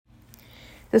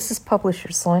This is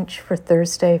Publisher's Lunch for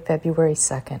Thursday, February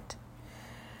 2nd.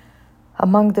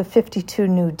 Among the 52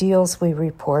 new deals we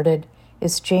reported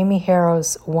is Jamie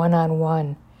Harrow's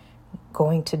One-on-One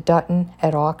going to Dutton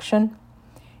at auction,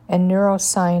 and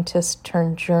neuroscientist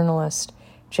turned journalist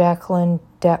Jacqueline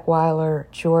Detweiler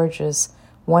George's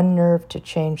One Nerve to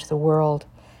Change the World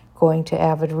going to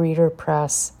Avid Reader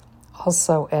Press,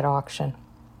 also at auction.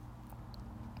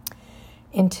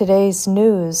 In today's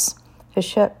news,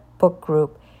 Hachette Book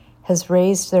Group has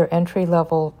raised their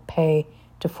entry-level pay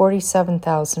to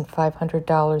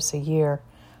 $47,500 a year,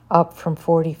 up from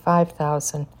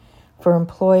 $45,000 for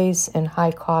employees in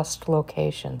high-cost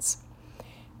locations.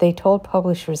 They told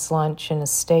Publishers Lunch in a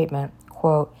statement,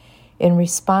 quote, "In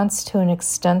response to an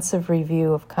extensive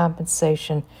review of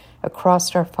compensation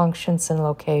across our functions and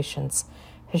locations,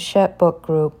 Hachette Book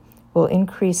Group will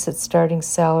increase its starting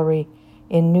salary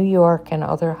in New York and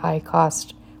other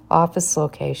high-cost office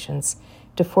locations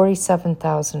to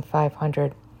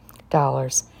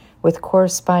 $47,500, with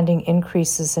corresponding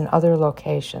increases in other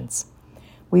locations.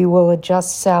 We will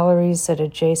adjust salaries at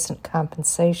adjacent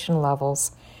compensation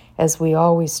levels, as we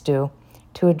always do,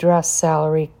 to address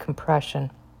salary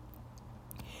compression."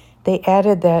 They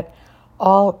added that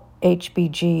all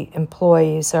HBG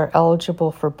employees are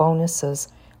eligible for bonuses,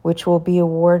 which will be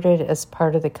awarded as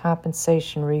part of the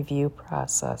compensation review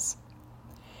process.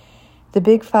 The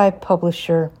Big Five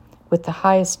publisher with the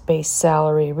highest base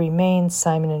salary remains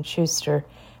Simon & Schuster,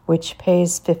 which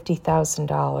pays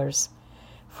 $50,000.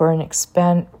 For an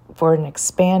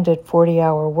expanded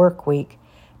 40-hour work week,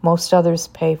 most others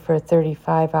pay for a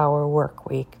 35-hour work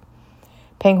week.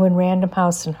 Penguin Random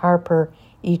House and Harper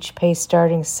each pay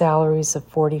starting salaries of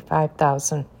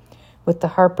 $45,000, with the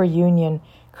Harper Union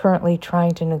currently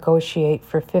trying to negotiate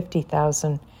for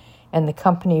 $50,000, and the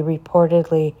company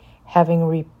reportedly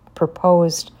having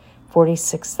proposed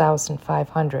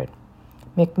 $46,500.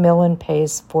 Macmillan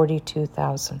pays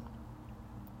 $42,000.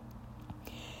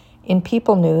 In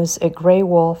People News, at Grey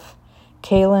Wolf,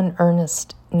 Kaylin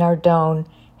Ernest Nardone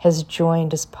has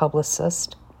joined as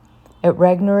publicist. At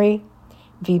Regnery,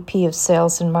 VP of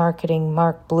Sales and Marketing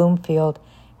Mark Bloomfield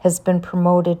has been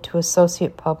promoted to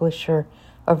associate publisher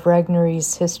of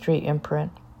Regnery's history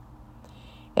imprint.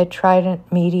 At Trident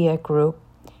Media Group,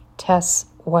 Tess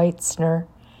Weitzner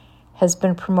has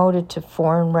been promoted to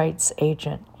foreign rights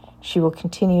agent. She will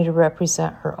continue to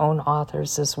represent her own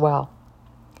authors as well.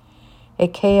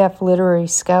 At KF Literary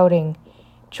Scouting,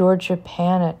 Georgia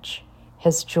Panich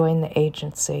has joined the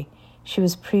agency. She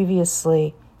was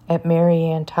previously at Mary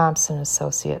Ann Thompson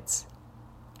Associates.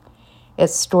 At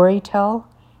Storytel,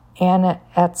 Anna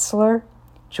Etzler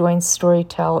joins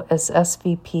Storytel as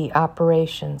SVP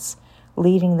Operations,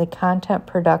 leading the content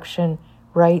production,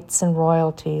 rights and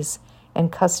royalties, and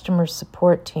customer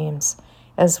support teams,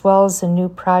 as well as a new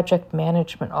project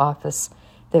management office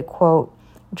that, quote,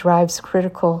 drives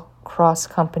critical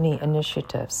cross-company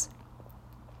initiatives.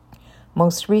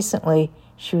 Most recently,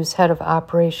 she was head of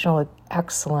operational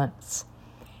excellence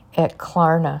at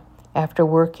Klarna after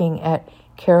working at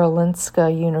Karolinska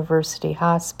University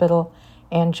Hospital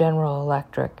and General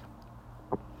Electric.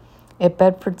 At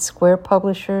Bedford Square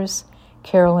Publishers,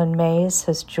 Carolyn Mays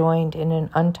has joined in an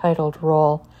untitled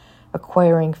role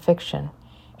acquiring fiction.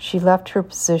 She left her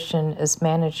position as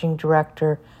managing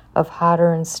director of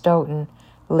Hodder and Stoughton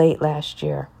late last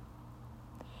year.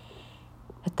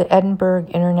 At the Edinburgh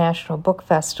International Book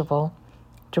Festival,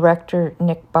 director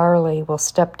Nick Barley will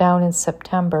step down in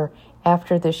September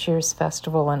after this year's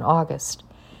festival in August.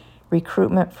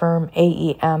 Recruitment firm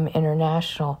AEM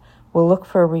International will look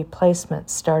for a replacement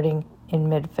starting in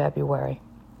mid-February.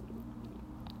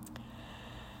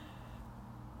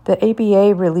 The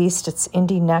ABA released its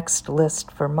IndieNext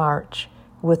list for March,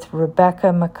 with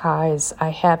Rebecca Mackay's I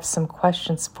Have Some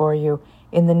Questions for You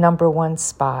in the number 1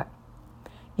 spot.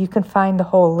 You can find the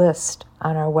whole list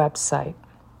on our website.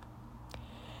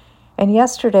 And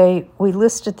yesterday, we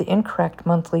listed the incorrect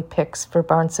monthly picks for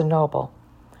Barnes & Noble.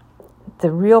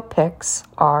 The real picks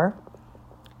are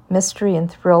Mystery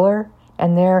and Thriller,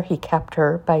 and There He Kept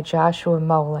Her by Joshua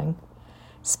Mowling,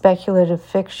 Speculative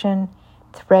Fiction,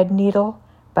 Threadneedle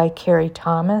by Carrie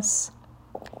Thomas,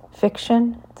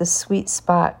 Fiction, The Sweet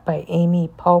Spot by Amy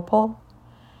Popel,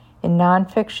 in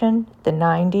nonfiction, The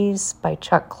 90s by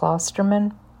Chuck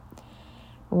Klosterman,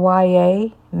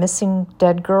 YA, Missing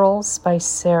Dead Girls by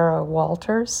Sarah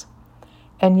Walters,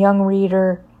 and young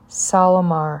reader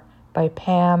Salomar by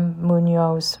Pam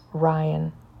Munoz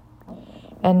Ryan.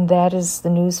 And that is the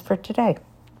news for today.